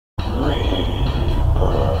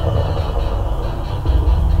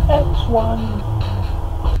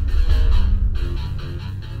X1.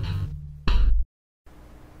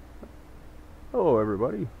 Hello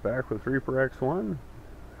everybody, back with Reaper X1,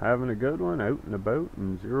 having a good one, out and about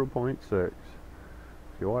in 0.6. If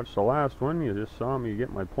you watched the last one, you just saw me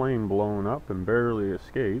get my plane blown up and barely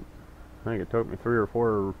escape. I think it took me 3 or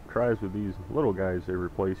 4 tries with these little guys they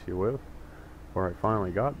replace you with, before I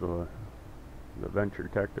finally got the venture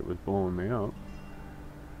tech that was blowing me up.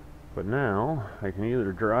 But now, I can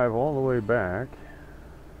either drive all the way back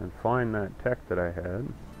and find that tech that I had,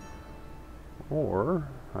 or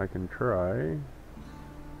I can try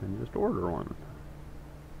and just order one.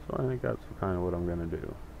 So I think that's kind of what I'm going to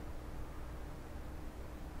do.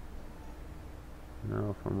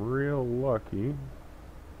 Now if I'm real lucky,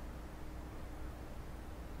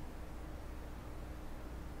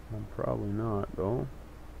 I'm probably not though.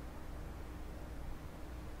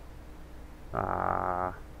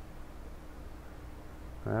 I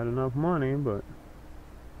had enough money, but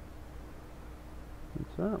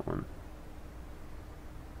what's that one?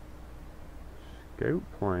 Scout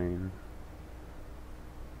plane.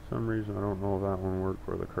 For some reason I don't know if that one worked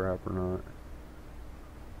for the crap or not.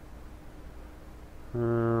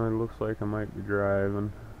 It looks like I might be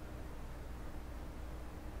driving.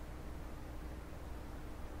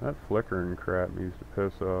 That flickering crap needs to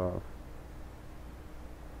piss off.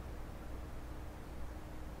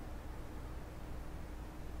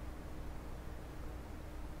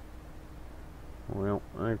 Well,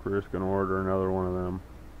 I think we're just going to order another one of them.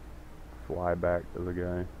 Fly back to the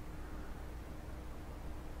guy.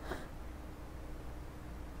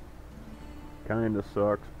 Kinda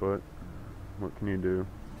sucks, but what can you do?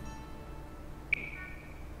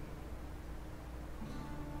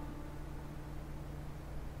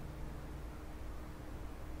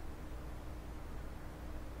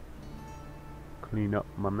 Clean up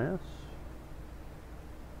my mess.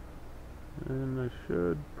 And I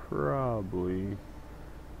should probably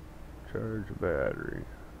charge a battery.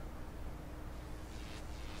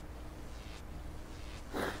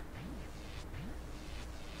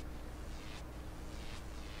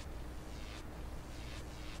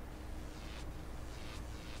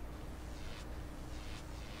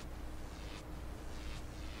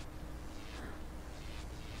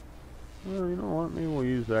 Well, you know what? Maybe we'll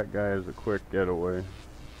use that guy as a quick getaway.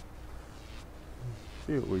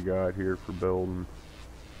 See what we got here for building.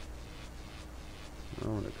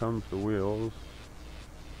 Well, when it comes to wheels,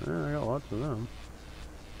 yeah, I got lots of them.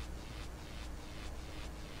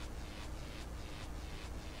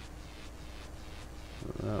 So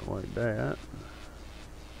that like that.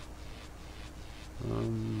 I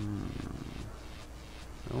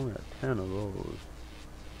only got 10 of those.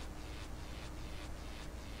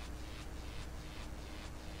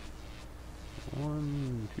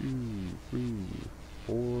 One, two, three,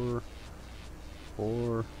 four,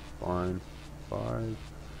 fine, 5.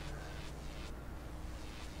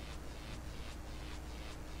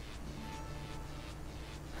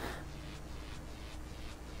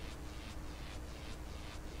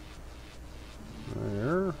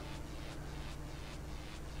 There.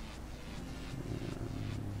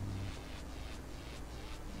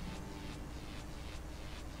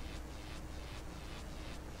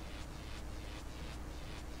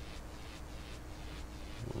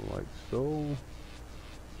 Like so.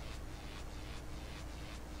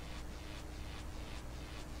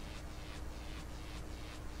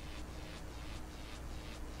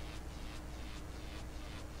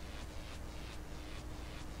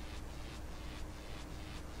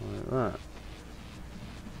 Like that.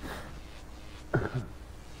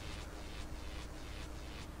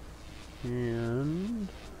 And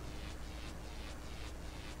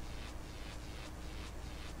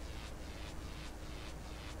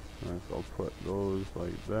I'll put those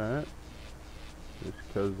like that, just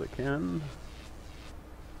because I can.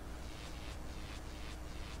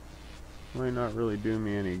 Might not really do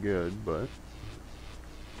me any good, but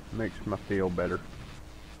makes me feel better.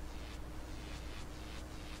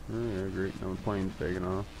 Oh yeah, great, no plane's taking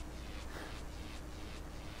off.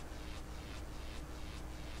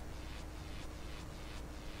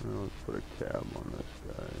 Now let's put a cab on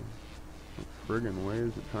this guy. What friggin' way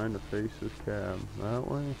is it trying to face this cab? That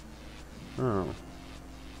way? Oh.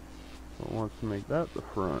 So it wants to make that the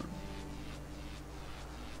front.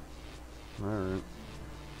 Alright.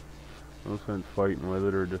 No sense fighting with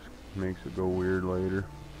it, or just makes it go weird later.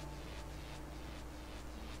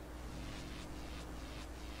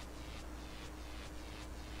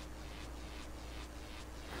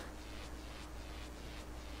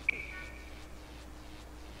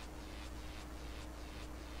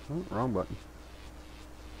 Oh, wrong button.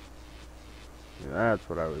 That's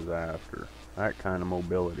what I was after. That kind of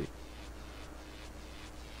mobility.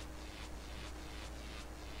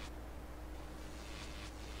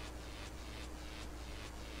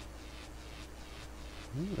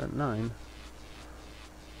 Got 9.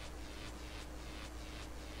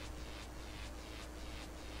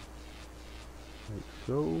 Like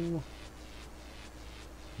so.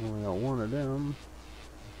 Only got one of them.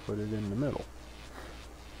 Put it in the middle.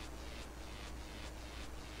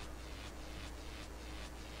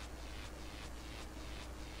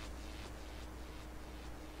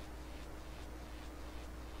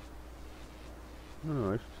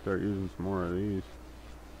 Oh, I should start using some more of these.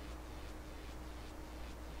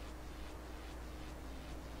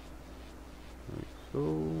 Like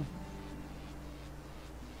so.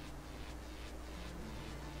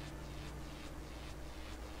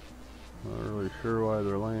 Not really sure why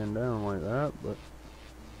they're laying down like that, but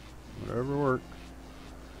whatever works.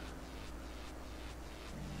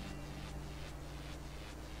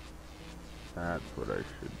 That's what I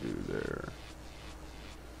should do there.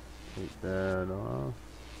 Take that off.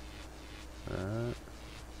 That.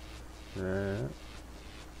 That.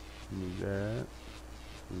 Do that.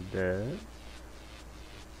 Do that.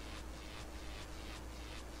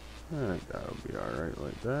 I think that'll be alright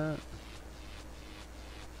like that.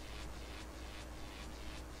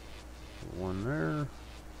 One there.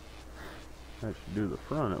 That should do the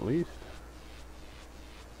front at least.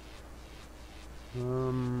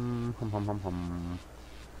 Hum.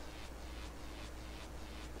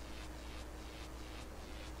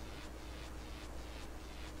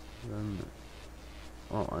 Then,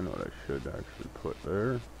 oh, I know what I should actually put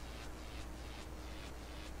there.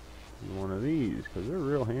 One of these, because they're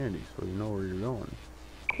real handy, so you know where you're going.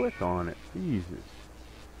 Click on it, Jesus.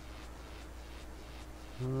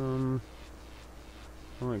 I don't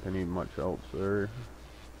think I need much else there.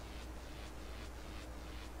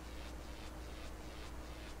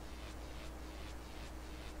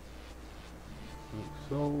 Like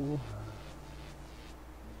so.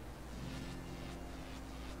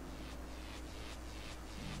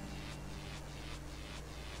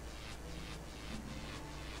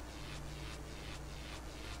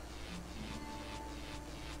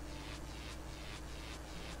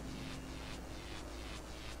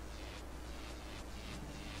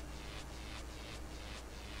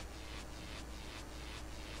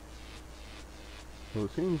 So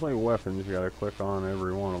it seems like weapons, you gotta click on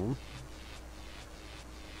every one of them.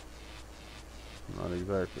 Not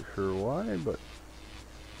exactly sure why, but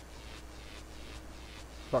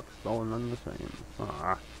sucks all none the same.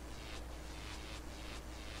 Ah.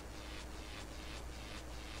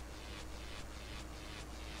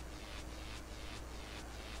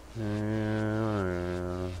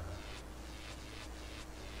 Yeah.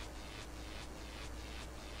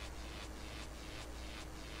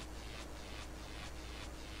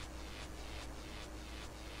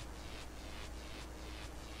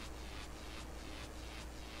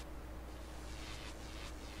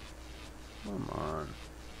 Come on.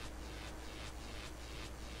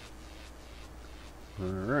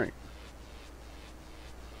 Alright.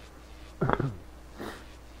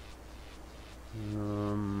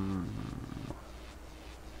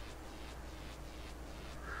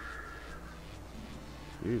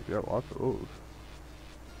 Geez, got lots of those.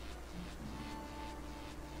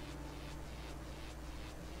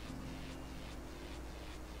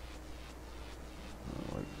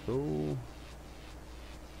 Like so.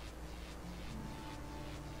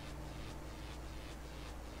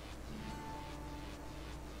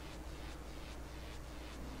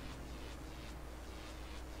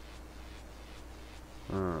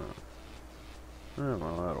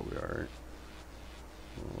 Well, that'll be alright.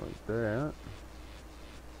 Like that.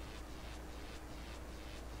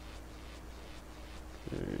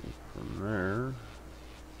 Okay, from there.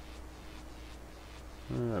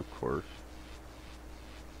 Of course.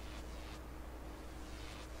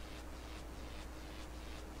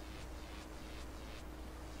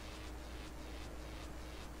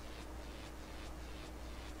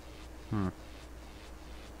 It'd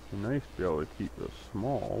be nice to be able to keep this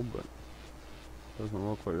small, but doesn't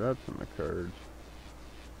look like that's in the cards.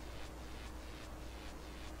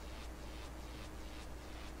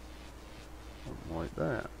 Something like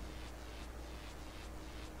that.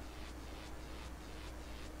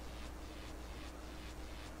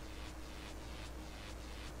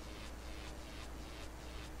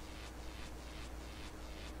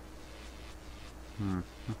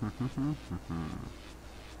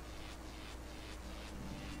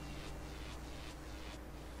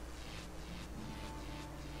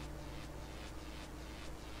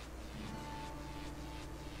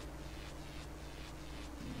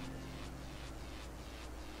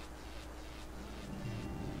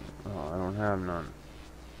 have none.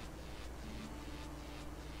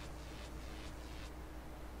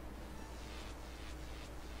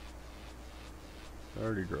 I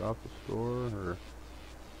already dropped the store, or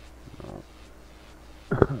no?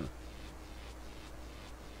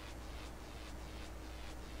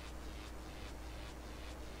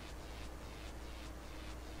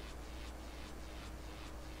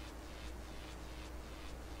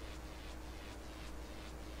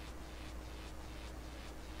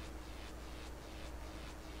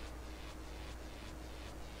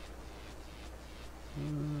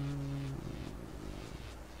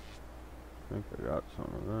 I think I got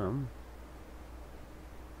some of them.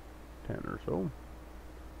 10 or so.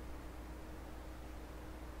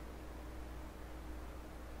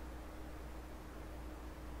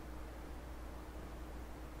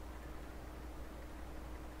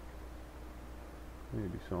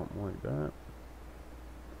 Maybe something like that.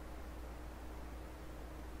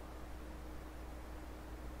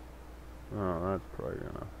 Oh, that's probably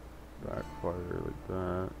gonna backfire like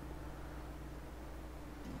that.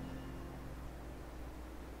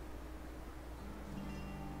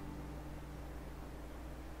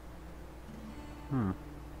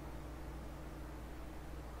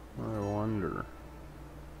 I wonder.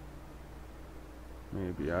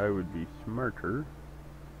 Maybe I would be smarter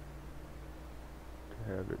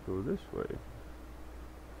to have it go this way.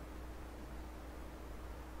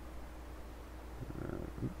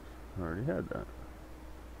 Oops, I already had that.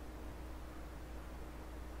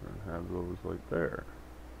 And have those like there.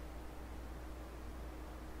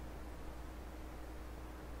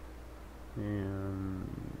 And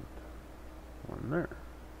one there.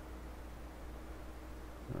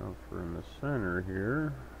 Now for in the center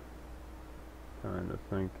here, kind of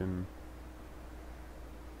thinking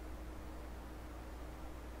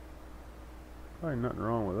probably nothing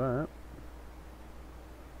wrong with that.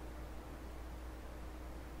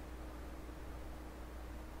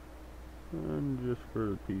 And just for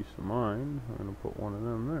the peace of mind, I'm going to put one of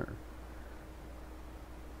them there.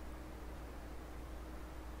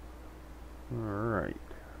 Alright.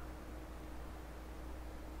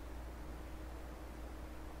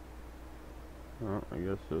 Well, I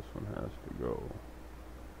guess this one has to go.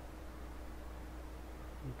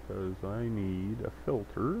 Because I need a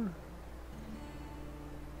filter.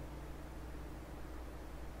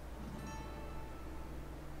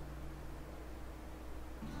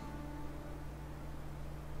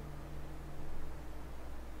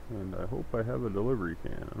 And I hope I have a delivery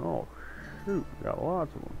can. Oh, shoot, got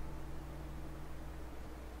lots of them.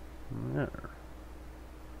 There.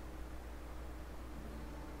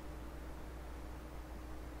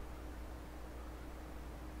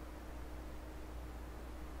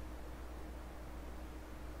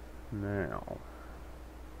 Now.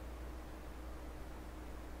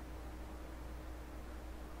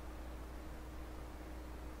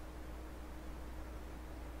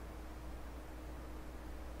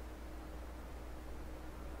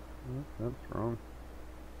 Oh, that's wrong.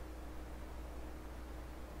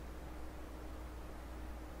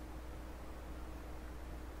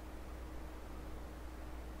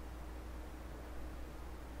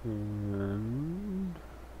 And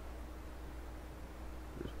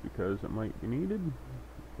just because it might be needed,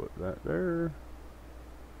 put that there.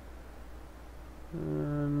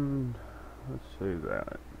 And let's save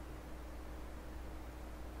that.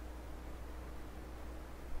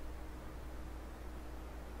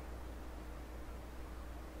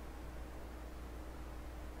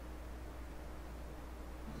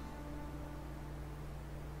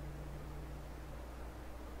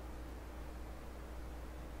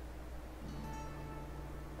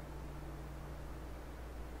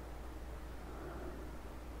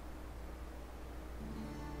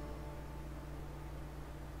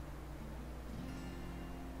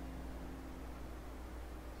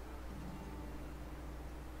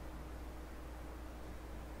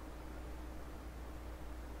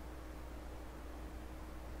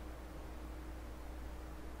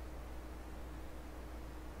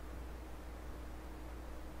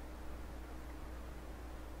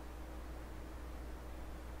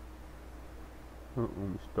 Uh-oh,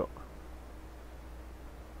 I'm stuck.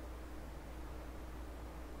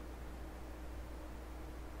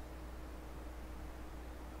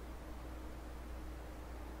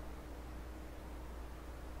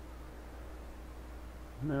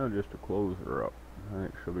 Now just to close her up. I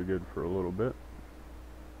think she'll be good for a little bit.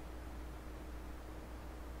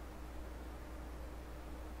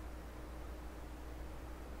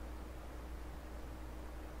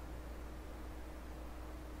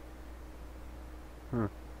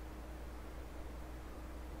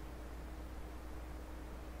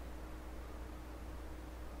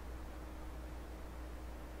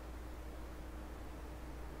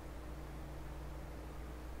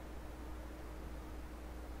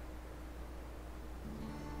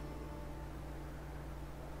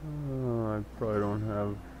 Probably don't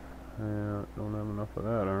have, yeah, don't have enough of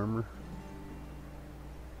that armor.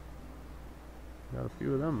 Got a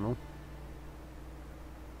few of them though.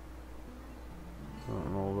 I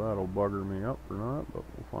don't know if that'll bugger me up or not, but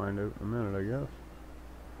we'll find out in a minute, I guess.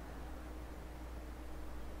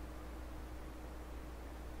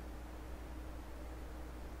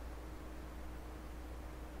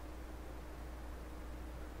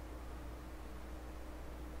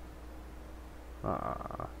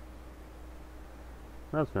 Ah,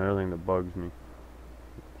 that's another thing that bugs me.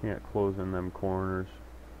 Can't close in them corners.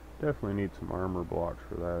 Definitely need some armor blocks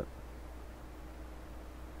for that.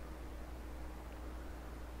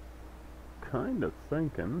 Kind of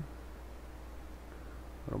thinking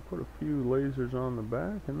I'll put a few lasers on the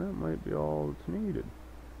back and that might be all that's needed.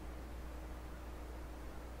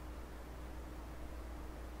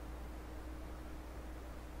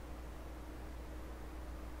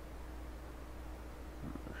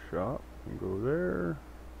 Shop, you go there.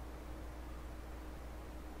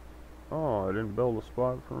 Oh, I didn't build a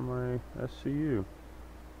spot for my SCU.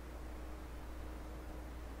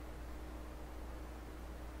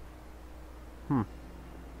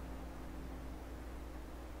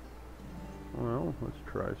 Well, let's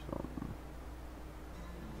try something.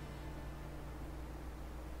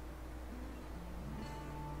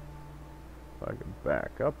 If I could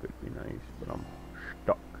back up, it'd be nice, but I'm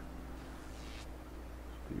stuck.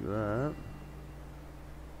 Let's do that.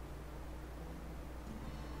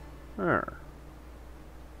 There.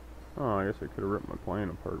 Oh, I guess I could have ripped my plane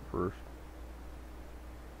apart first.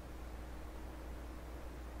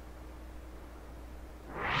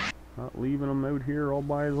 Not leaving him out here all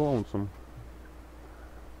by his lonesome.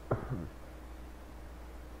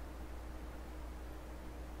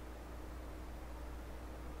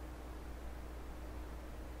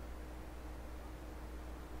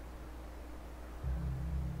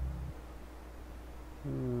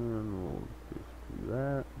 And we'll just do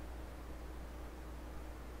that.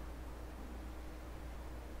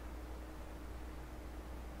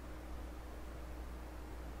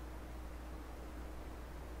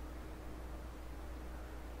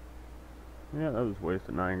 Yeah, that was a waste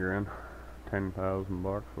of 9 grand. 10,000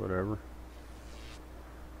 bucks, whatever.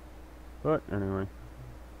 But anyway,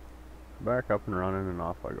 back up and running and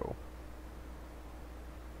off I go.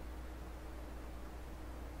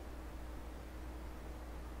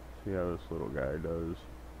 See how this little guy does.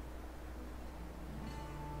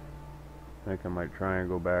 I think I might try and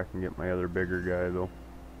go back and get my other bigger guy though.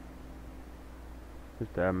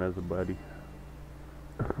 Just to have him as a buddy.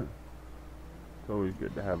 It's always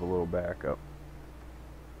good to have a little backup.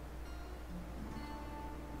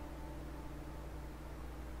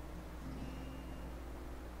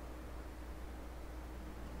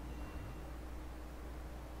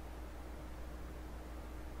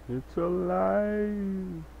 It's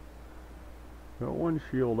alive! Got one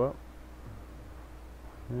shield up.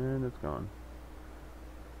 And it's gone.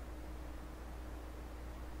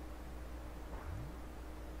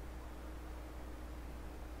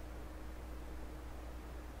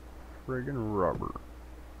 Friggin' rubber.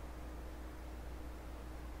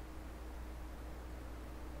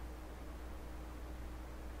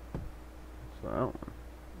 What's that one?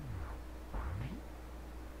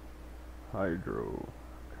 Hydro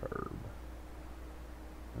carb.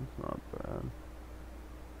 That's not bad.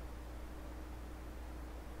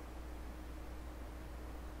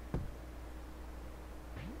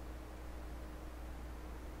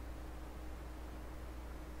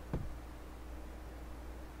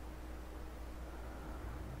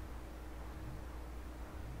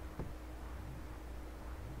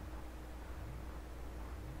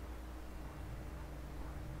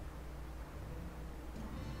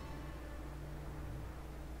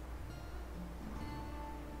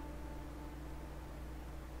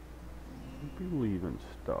 Be leaving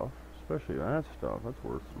stuff, especially that stuff. That's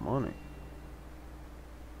worth some money.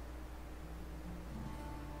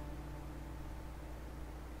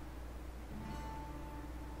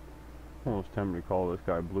 Almost tempted to call this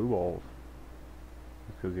guy Blue Balls,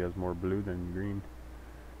 just because he has more blue than green.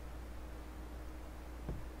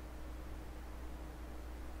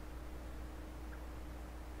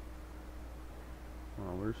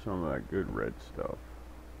 Oh, where's some of that good red stuff?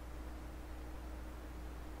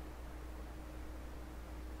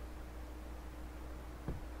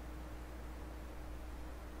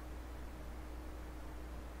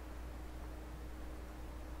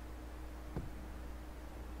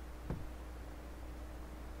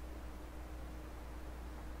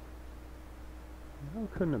 How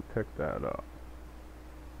couldn't have picked that up?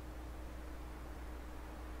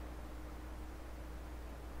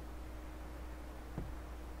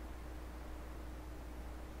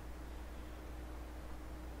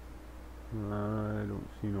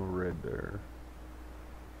 see no red there.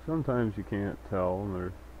 Sometimes you can't tell,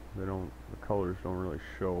 and the colors don't really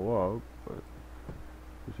show up, but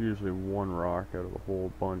there's usually one rock out of a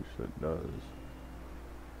whole bunch that does.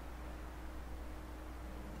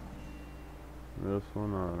 This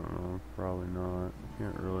one, I don't know, probably not.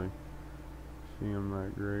 Can't really see them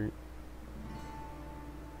that great.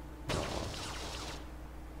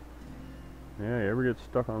 Yeah, you ever get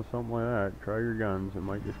stuck on something like that, try your guns, it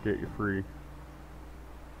might just get you free.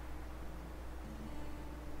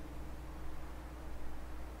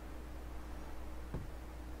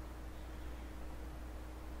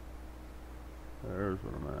 There's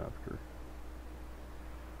what I'm after.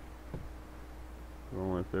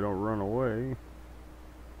 Only if they don't run away.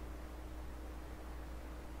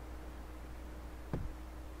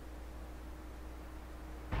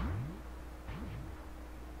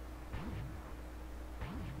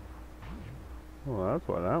 Well, that's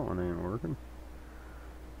why that one ain't working.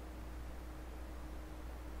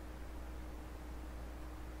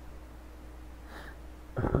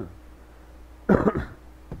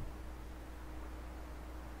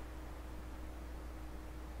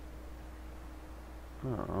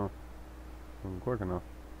 Oh, wasn't quick enough.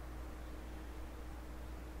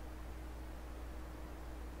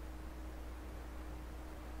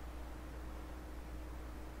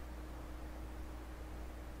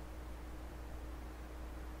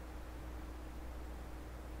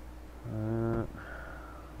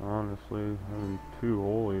 Honestly, having two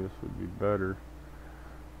oleus would be better.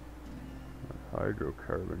 That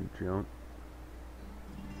hydrocarbon junk.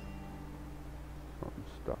 Something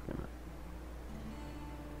stuck in it.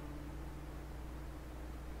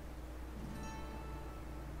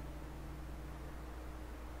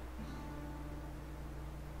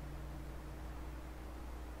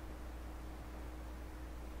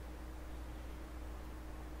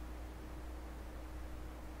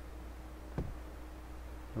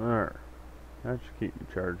 There. That should keep me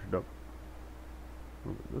charged up.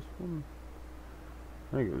 Look at this one.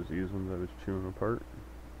 I think it was these ones I was chewing apart.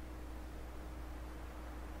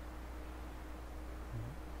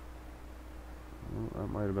 Well, that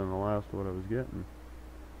might have been the last of what I was getting.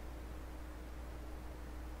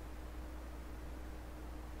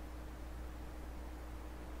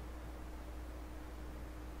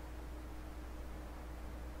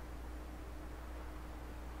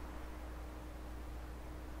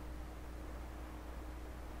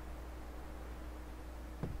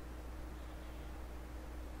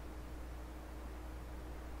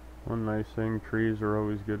 One nice thing, trees are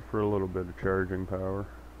always good for a little bit of charging power.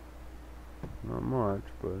 Not much,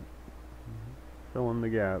 but fill in the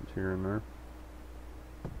gaps here and there.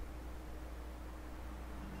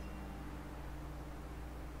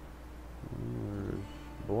 There's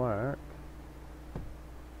black.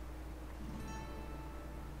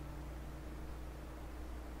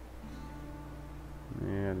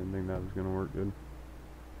 Yeah, I didn't think that was going to work good.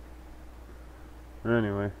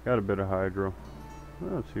 Anyway, got a bit of hydro.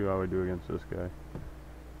 Let's see how we do against this guy.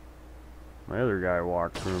 My other guy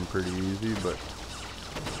walked through him pretty easy, but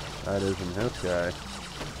that isn't this guy.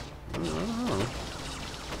 I don't know.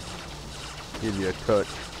 Give you a touch.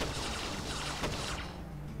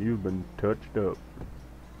 You've been touched up.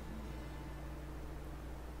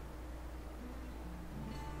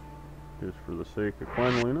 Just for the sake of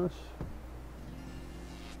cleanliness,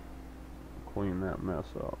 clean that mess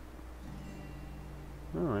up.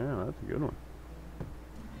 Oh yeah, that's a good one.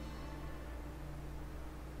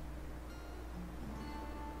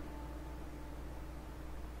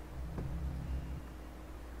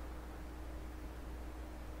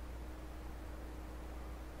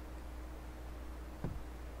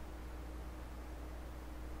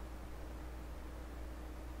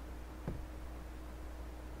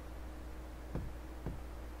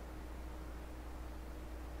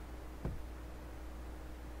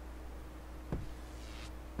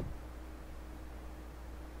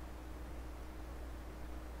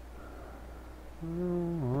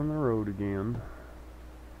 On the road again.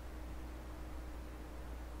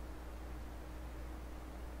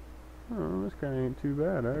 Oh, this guy ain't too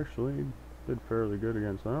bad actually. He did fairly good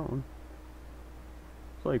against that one.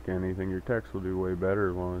 It's like anything, your techs will do way better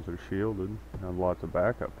as long as they're shielded, have lots of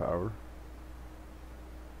backup power.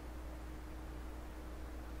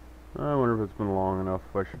 I wonder if it's been long enough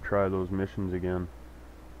if I should try those missions again.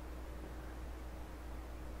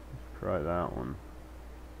 Let's try that one.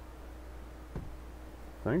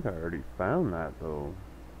 I think I already found that though.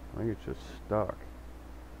 I think it's just stuck.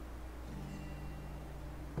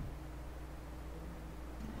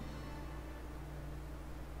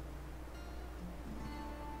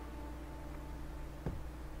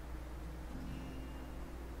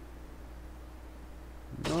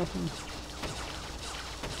 nothing.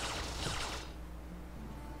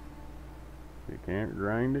 If you can't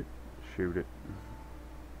grind it, shoot it.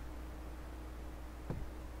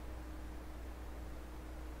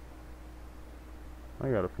 I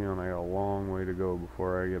got a feeling I got a long way to go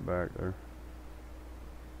before I get back there.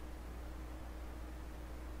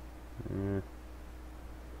 Yeah.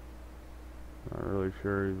 Not really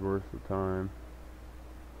sure he's worth the time.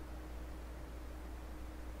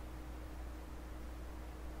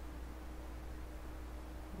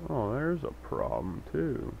 Oh, there's a problem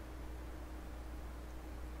too.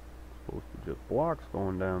 Supposed to just blocks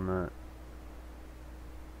going down that.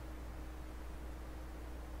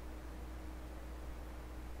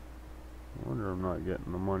 I wonder I'm not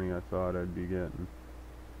getting the money I thought I'd be getting.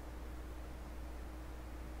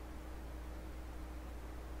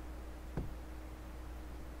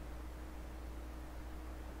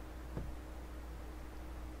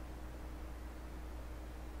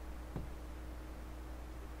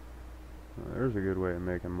 There's a good way of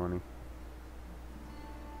making money.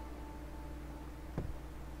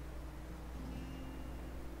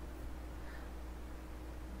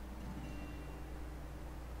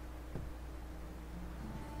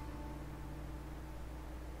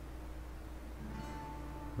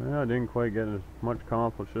 Well, I didn't quite get as much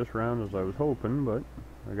accomplished this round as I was hoping, but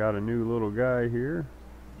I got a new little guy here.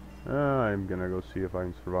 I'm gonna go see if I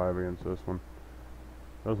can survive against this one.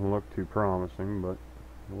 Doesn't look too promising, but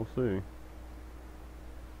we'll see.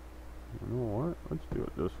 You know what? Let's do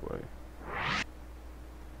it this way.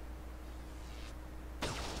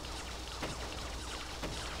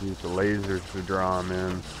 Use the lasers to draw them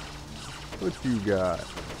in. What you got?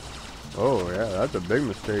 Oh yeah, that's a big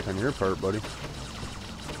mistake on your part, buddy.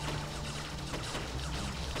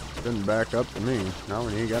 Didn't back up to me. Not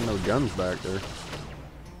when you ain't got no guns back there.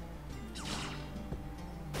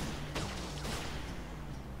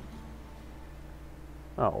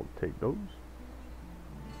 I'll take those.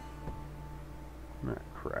 Ah,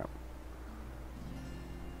 crap.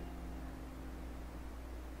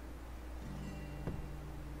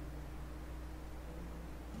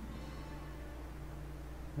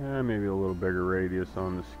 Yeah, maybe a little bigger radius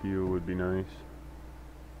on the skew would be nice.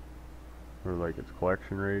 Or like its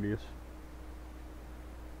collection radius.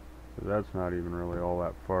 So that's not even really all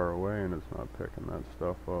that far away, and it's not picking that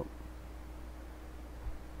stuff up.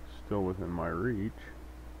 Still within my reach.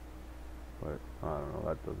 But I don't know,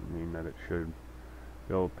 that doesn't mean that it should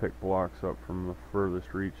be able to pick blocks up from the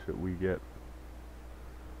furthest reach that we get,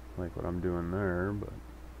 like what I'm doing there, but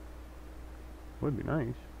would be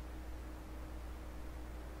nice.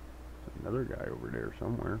 There's another guy over there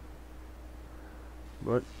somewhere,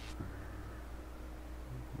 but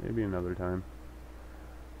maybe another time.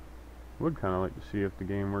 Would kind of like to see if the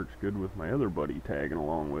game works good with my other buddy tagging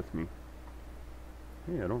along with me.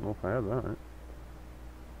 Hey, I don't know if I have that.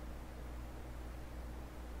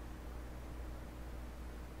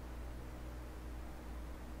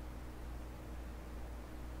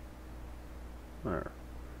 There.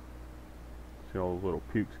 See all those little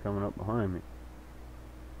pukes coming up behind me.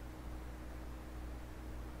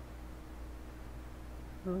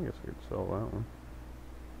 Well, I guess I could sell that one.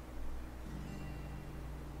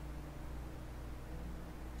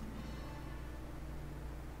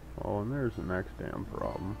 Oh, and there's the next damn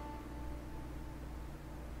problem.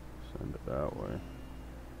 Send it that way.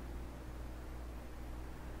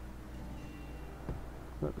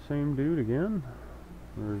 Is that the same dude again?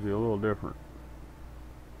 Or is he a little different?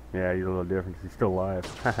 Yeah, he's a little different because he's still alive.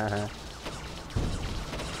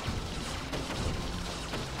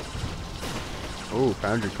 Oh,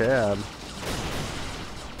 found your cab.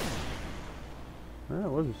 Yeah,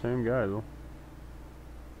 it was the same guy though.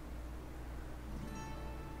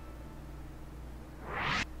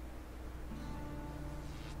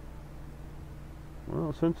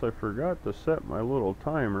 Well, since I forgot to set my little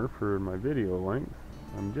timer for my video length,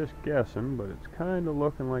 I'm just guessing, but it's kind of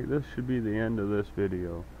looking like this should be the end of this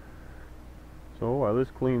video. So while this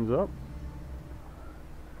cleans up,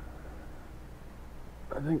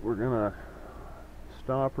 I think we're gonna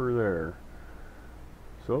stop her there.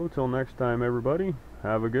 So till next time, everybody,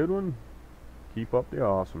 have a good one. Keep up the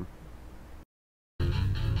awesome.